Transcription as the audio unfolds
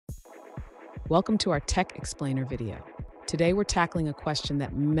Welcome to our Tech Explainer video. Today we're tackling a question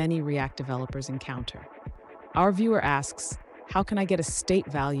that many React developers encounter. Our viewer asks, how can I get a state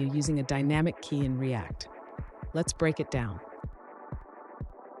value using a dynamic key in React? Let's break it down.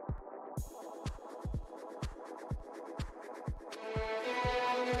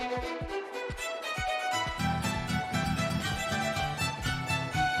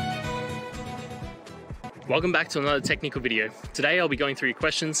 Welcome back to another technical video. Today I'll be going through your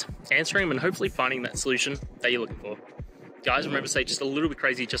questions, answering them, and hopefully finding that solution that you're looking for. Guys, remember to stay just a little bit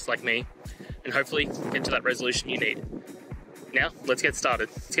crazy just like me, and hopefully get to that resolution you need. Now, let's get started.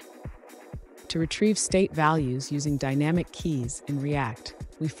 To retrieve state values using dynamic keys in React,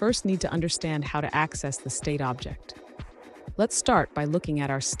 we first need to understand how to access the state object. Let's start by looking at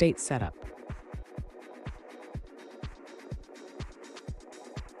our state setup.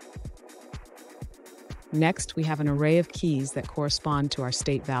 Next, we have an array of keys that correspond to our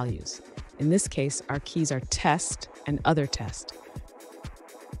state values. In this case, our keys are test and other test.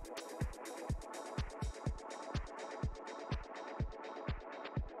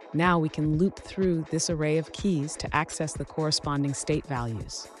 Now we can loop through this array of keys to access the corresponding state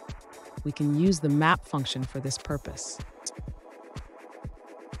values. We can use the map function for this purpose.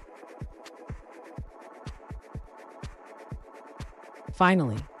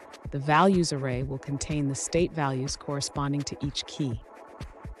 Finally, the values array will contain the state values corresponding to each key.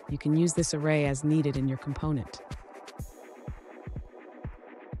 You can use this array as needed in your component.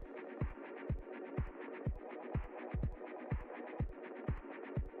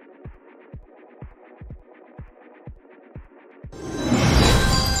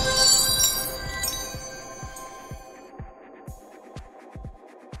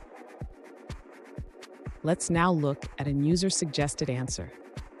 Let's now look at a user-suggested answer.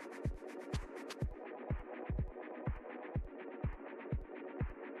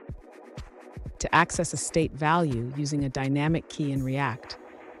 To access a state value using a dynamic key in React,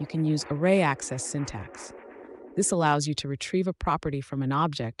 you can use array access syntax. This allows you to retrieve a property from an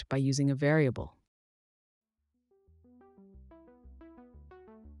object by using a variable.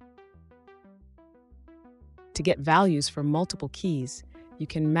 To get values for multiple keys, you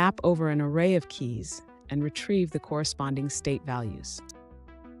can map over an array of keys and retrieve the corresponding state values.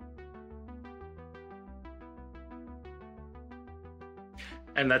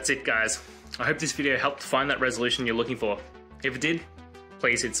 And that's it, guys. I hope this video helped find that resolution you're looking for. If it did,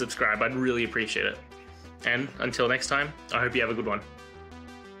 please hit subscribe. I'd really appreciate it. And until next time, I hope you have a good one.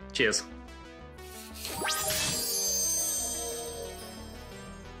 Cheers.